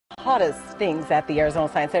hottest things at the Arizona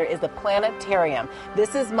Science Center is the planetarium.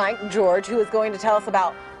 This is Mike George, who is going to tell us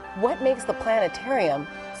about what makes the planetarium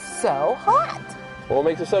so hot. What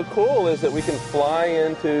makes it so cool is that we can fly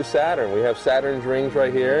into Saturn. We have Saturn's rings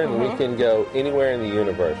right here, and we can go anywhere in the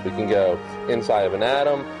universe. We can go inside of an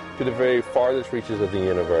atom to the very farthest reaches of the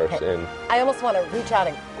universe. Okay. And I almost want to reach out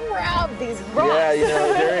and grab these rocks. yeah, you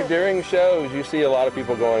know, during shows, you see a lot of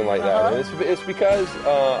people going like that. And it's because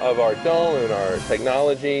of our dome and our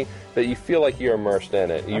technology that you feel like you're immersed in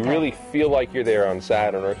it. You really feel like you're there on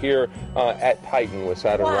Saturn, or here at Titan with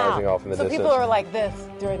Saturn rising off in the distance. So people are like this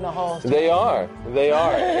during the whole show. They are.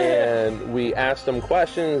 And we ask them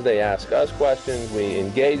questions, they ask us questions, we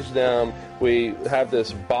engage them. We have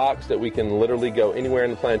this box that we can literally go anywhere in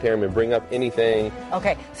the planetarium and bring up anything.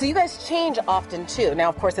 Okay, so you guys change often too. Now,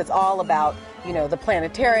 of course, it's all about, you know, the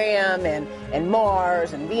planetarium and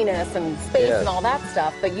Mars and Venus and space and all that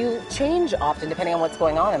stuff, but you change often depending on what's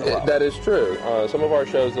going on in the world. That is true. Some of our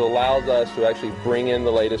shows, it allows us to actually bring in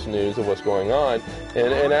the latest news of what's going on,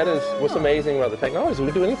 and that is what's amazing about the technology. We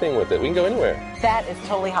can do anything with it. We can go anywhere. That is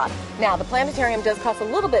totally hot. Now, the planetarium does cost a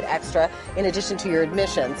little bit extra in addition to your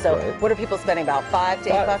admission. So what are people spending, about $5 to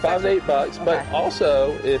 $8? $5 to $8. But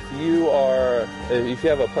also, if you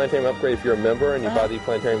have a planetarium upgrade, if you're a member and you buy the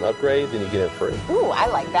planetarium upgrade, then you get it free. Ooh, I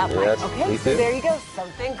like that one. Yes, okay, so there you go.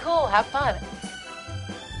 Something cool. Have fun.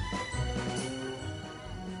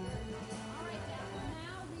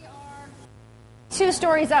 Two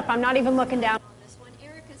stories up. I'm not even looking down. This one,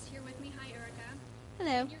 Erica's here with me. Hi, Erica.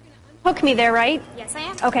 Hello. Hook me there, right? Yes, I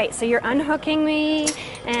am. Okay, so you're unhooking me,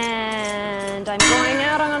 and I'm going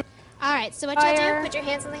out on. All right, so what you'll do, put your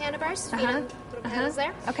hands on the handlebars. You know, little pedals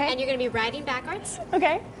there. Okay. And you're going to be riding backwards.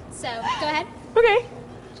 Okay. So go ahead. Okay.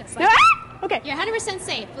 Just like that. Okay. You're 100%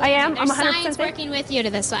 safe. I am. There's I'm 100% science safe. working with you to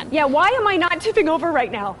this one. Yeah, why am I not tipping over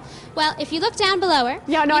right now? Well, if you look down below her.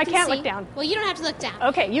 Yeah, no, you I can can't see, look down. Well, you don't have to look down.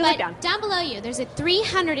 Okay, you look down. Down below you, there's a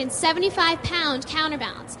 375-pound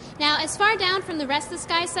counterbalance. Now, as far down from the rest of the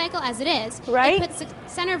sky cycle as it is, it puts the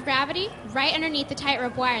center of gravity right underneath the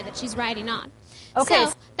tightrope wire that she's riding on. Okay.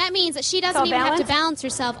 So that means that she doesn't even have to balance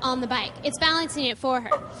herself on the bike. It's balancing it for her.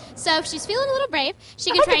 So if she's feeling a little brave,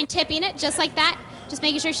 she can try and tipping it just like that, just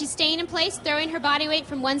making sure she's staying in place, throwing her body weight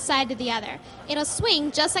from one side to the other. It'll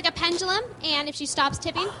swing just like a pendulum, and if she stops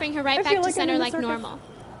tipping, bring her right back to center like normal.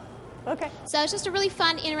 Okay. So it's just a really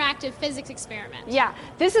fun, interactive physics experiment. Yeah,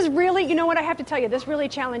 this is really, you know what I have to tell you, this really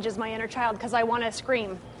challenges my inner child because I want to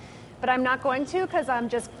scream. But I'm not going to because I'm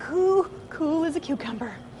just cool as a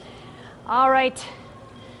cucumber. All right,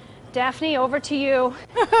 Daphne, over to you.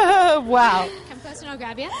 Wow. Come close and I'll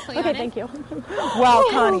grab you. Okay, thank you. Wow,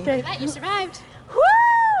 Connie. Okay. You survived.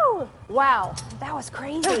 Woo! Wow, that was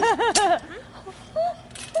crazy.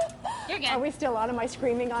 You're good. Are we still on? Am I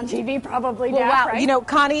screaming on TV? Probably, Well, wow. right? You know,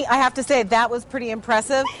 Connie, I have to say that was pretty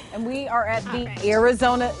impressive. And we are at the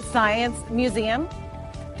Arizona Science Museum.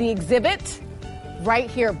 The exhibit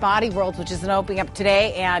right here, Body Worlds, which is opening up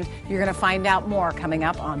today. And you're going to find out more coming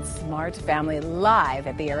up on Smart Family Live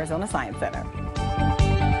at the Arizona Science Center.